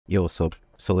Yo, so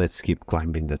let's keep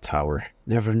climbing the tower.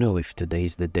 Never know if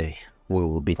today's the day we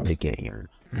will beat the game.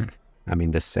 I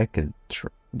mean, the second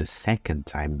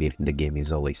time beating the game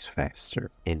is always faster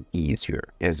and easier,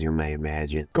 as you may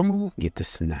imagine. Come on, get the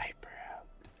sniper out.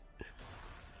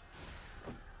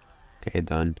 Okay,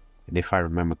 done. And if I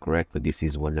remember correctly, this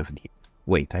is one of the...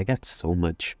 Wait, I got so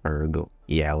much ergo.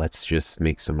 Yeah, let's just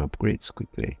make some upgrades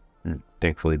quickly.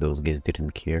 Thankfully, those guys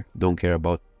didn't care. Don't care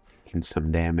about taking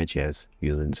some damage, as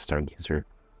using the Stargazer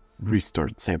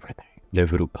restarts everything.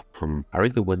 I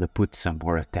really want to put some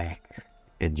more attack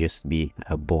and just be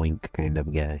a boink kind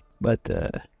of guy. But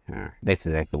that's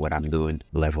exactly what I'm doing.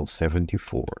 Level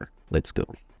 74. Let's go.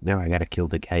 Now I gotta kill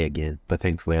the guy again, but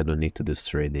thankfully I don't need to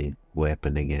destroy the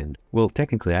weapon again. Well,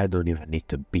 technically I don't even need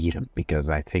to beat him, because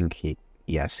I think he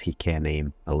can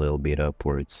aim a little bit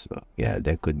upwards. So yeah,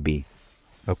 that could be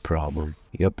a problem.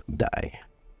 Yup, die.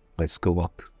 Let's go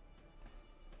up.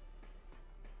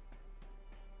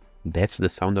 That's the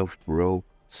sound of rope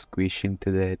squishing to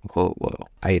that. Oh, well.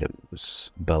 Items.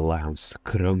 Balance.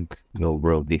 Crunk. Yo,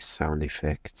 bro, these sound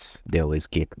effects, they always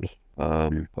get me.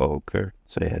 Okay.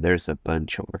 So yeah, there's a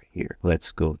bunch over here.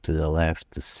 Let's go to the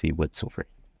left to see what's over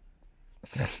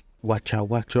here. Watch out,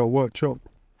 watch out, watch out.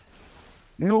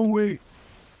 No way.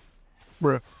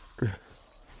 Bruh.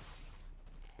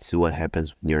 See what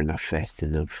happens when you're not fast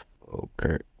enough.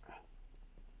 Okay.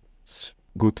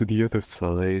 Go to the other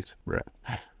side. Bruh.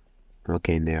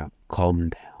 Okay, now calm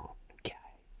down, guys.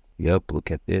 Yup, look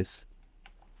at this.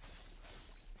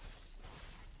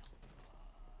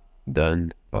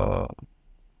 Done.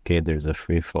 Okay, there's a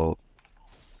free fall.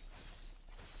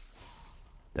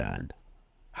 Done.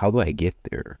 How do I get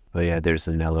there? Oh yeah, there's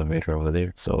an elevator over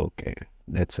there. So okay,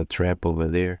 that's a trap over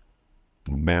there.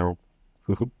 Bow.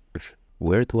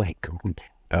 Where do I go now?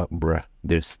 Oh, bruh,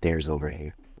 there's stairs over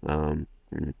here.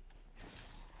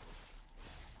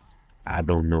 I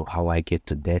don't know how I get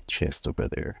to that chest over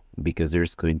there, because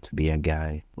there's going to be a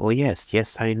guy. Oh yes,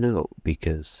 I know,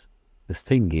 because the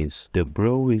thing is, the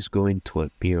bro is going to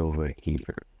appear over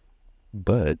here.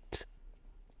 But,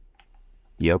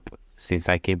 yup, since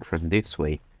I came from this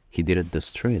way, he didn't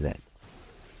destroy that.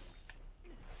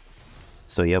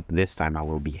 So yup, this time I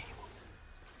will be able to.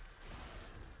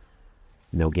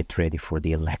 Now get ready for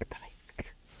the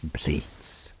electric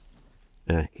blitz.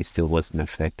 He still wasn't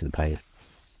affected by it.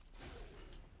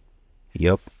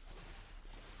 Yup.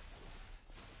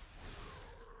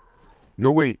 No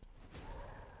way.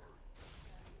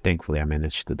 Thankfully I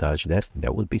managed to dodge that.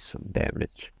 That would be some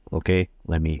damage. Okay,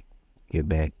 let me get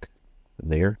back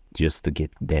there just to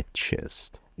get that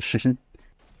chest.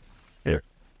 There.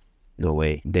 No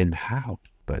way. Then how?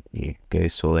 But yeah. Okay,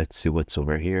 so let's see what's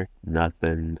over here.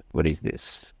 Nothing. What is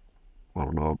this? Oh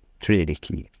no. Trinity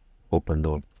key. Open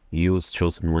door. Use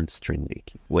chosen one's Trinity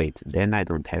key. Wait, then I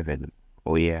don't have it.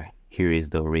 Oh yeah. Here is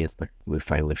the Riddler. We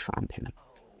finally found him.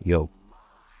 Yo.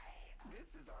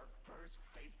 This is our first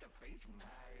face-to-face.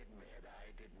 I admit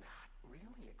I did not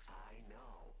really. I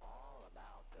know all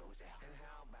about those. And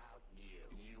how about you?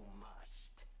 You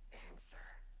must answer.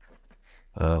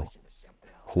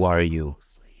 Who are you?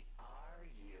 Are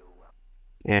you?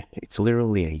 Yeah, it's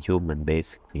literally a human,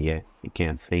 basically. Yeah, you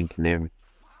can't think never.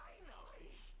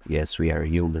 Finally. Yes, we are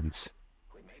humans.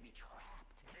 We may be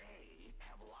trapped. They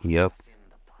have locked Yup. us in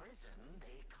the prison.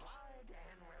 They could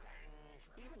and revenge.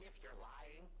 Even if you're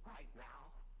lying right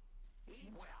now.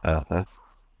 Well.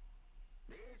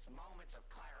 These moments of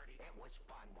clarity, it was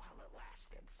fun while it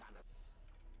lasted, son of...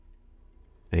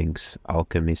 Thanks,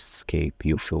 Alchemist Escape.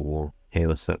 You feel warm. Hey,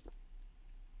 what's up?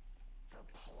 The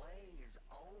play is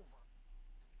over.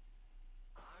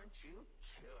 Aren't you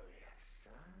curious,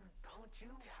 huh? Don't you?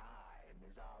 Time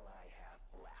is all I have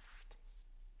left.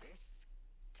 This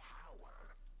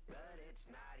tower. But it's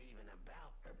not even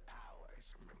about her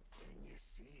powers. Can you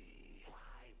see?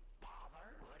 Why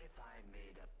bother? What if I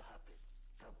made a puppet?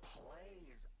 The play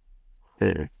is...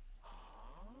 There.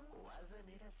 Wasn't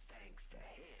it a thanks to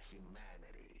his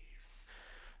humanities?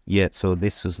 Yeah, so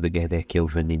this was the guy that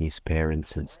killed Vanini's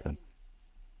parents and stuff.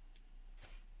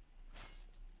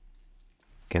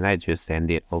 Can I just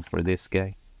end it all for this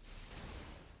guy?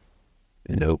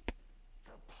 Nope.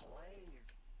 The play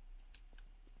is...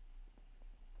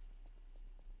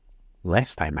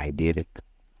 Last time I did it.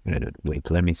 Wait,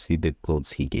 let me see the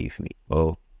clothes he gave me.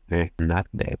 Oh, not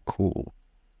that cool.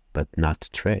 But not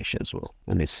trash as well.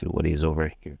 Let me see what is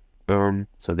over here.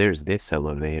 So there's this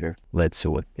elevator. Let's see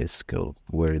what this go.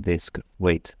 Where this go.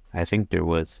 Wait, I think there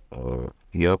was...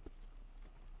 yup.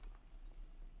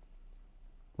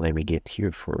 Let me get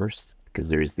here first, because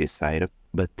there is this item.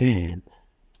 But then...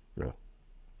 Bro.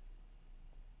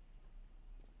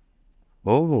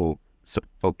 Oh, So,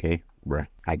 okay, bruh.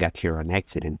 I got here on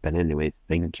accident, but anyway,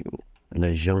 thank you.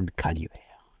 Lejeune Callier.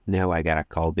 Now I gotta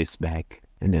call this back,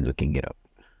 and then we can get up.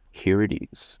 Here it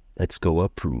is. Let's go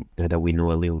up route. Now that we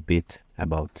know a little bit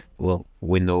about, well,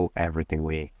 we know everything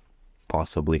we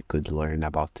possibly could learn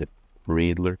about the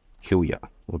Riddler. Here we are.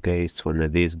 Okay, it's one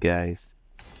of these guys.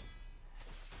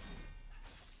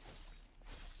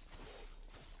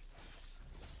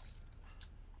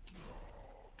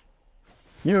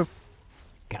 Yep.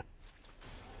 Yeah.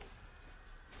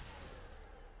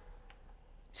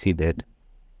 He did.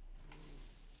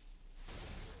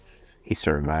 He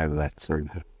survived that sort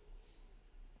of.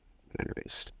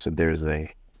 Anyways, so there's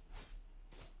a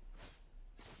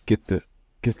get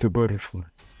the butterfly.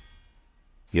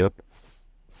 Yep.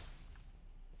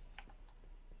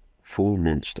 Full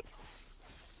monster.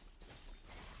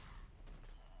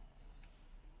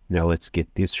 Now let's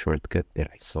get this shortcut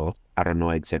that I saw. I don't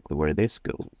know exactly where this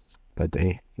goes, but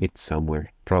it's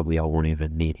somewhere. Probably I won't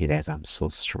even need it as I'm so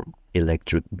strong.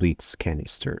 Electric Blitz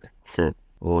canister.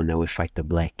 Oh, now we fight the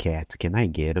black cat. Can I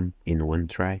get him in one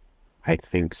try? I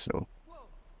think so. Whoa!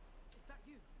 Is that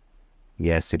you?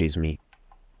 Yes, it is me.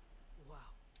 Wow,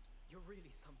 you're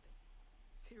really something.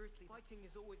 Seriously, fighting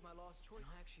is always my last choice.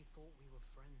 I actually thought we were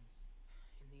friends.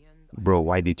 In the end, Bro,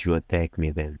 why did you attack me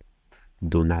then?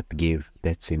 Do not give.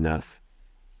 That's enough.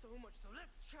 so much, so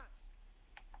let's chat.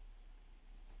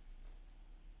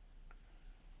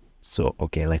 So,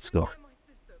 okay, let's go. Find my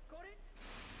sister, got it?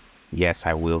 Yes,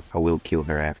 I will. I will kill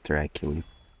her after I kill you.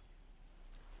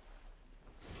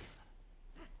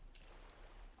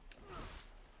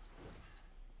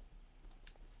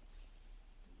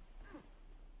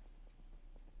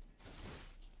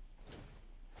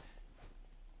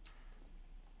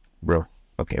 Bro.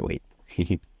 Okay, wait.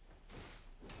 Look,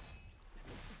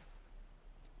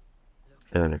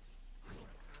 No. I got a family to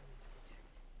protect.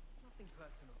 Nothing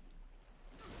personal.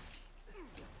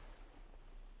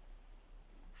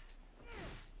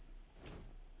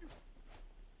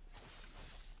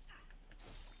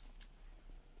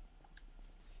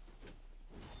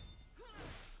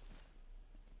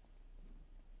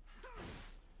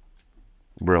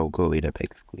 Bro, go eat a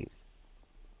pig, please.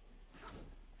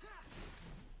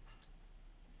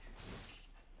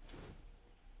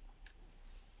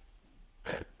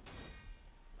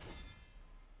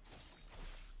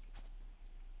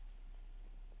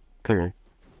 Come on.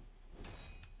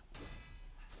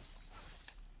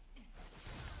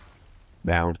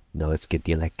 Bound. Now let's get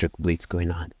the electric blitz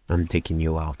going on. I'm taking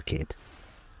you out, kid.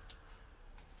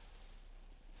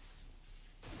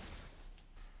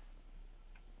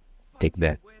 Take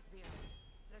that. Wears me out.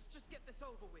 Let's just get this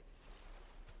over with.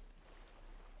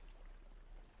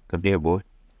 Come here, boy.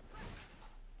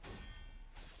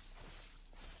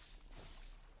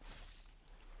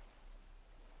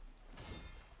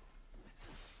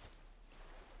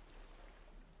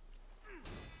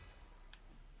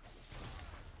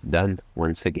 Done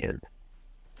once again.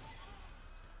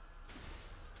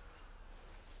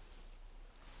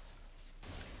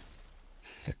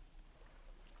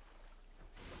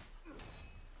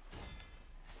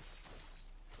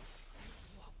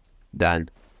 Done.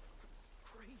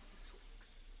 Crazy talk.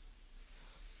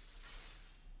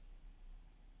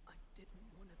 I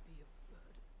didn't want to be a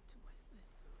burden to my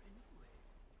sister anyway.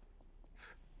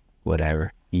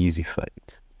 Whatever. Easy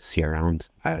fight. See you around.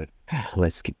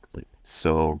 Let's keep going.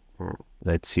 So,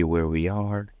 let's see where we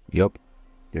are. Yup.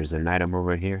 There's an item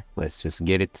over here. Let's just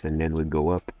get it and then we'll go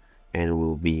up and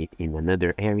we'll be in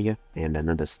another area and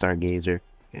another stargazer.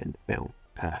 And, well,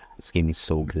 this game is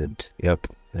so good. Yup.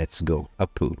 Let's go.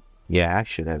 Apu. Yeah, I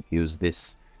should have used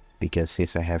this because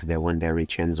since I have that one that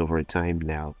rechanges over time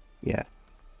now, yeah,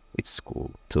 it's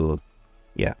cool to,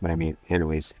 yeah, but I mean,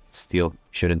 anyways, still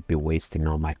shouldn't be wasting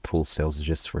all my pool cells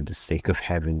just for the sake of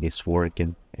having this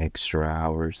working extra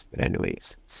hours. But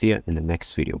anyways, see ya in the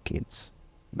next video, kids.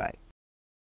 Bye.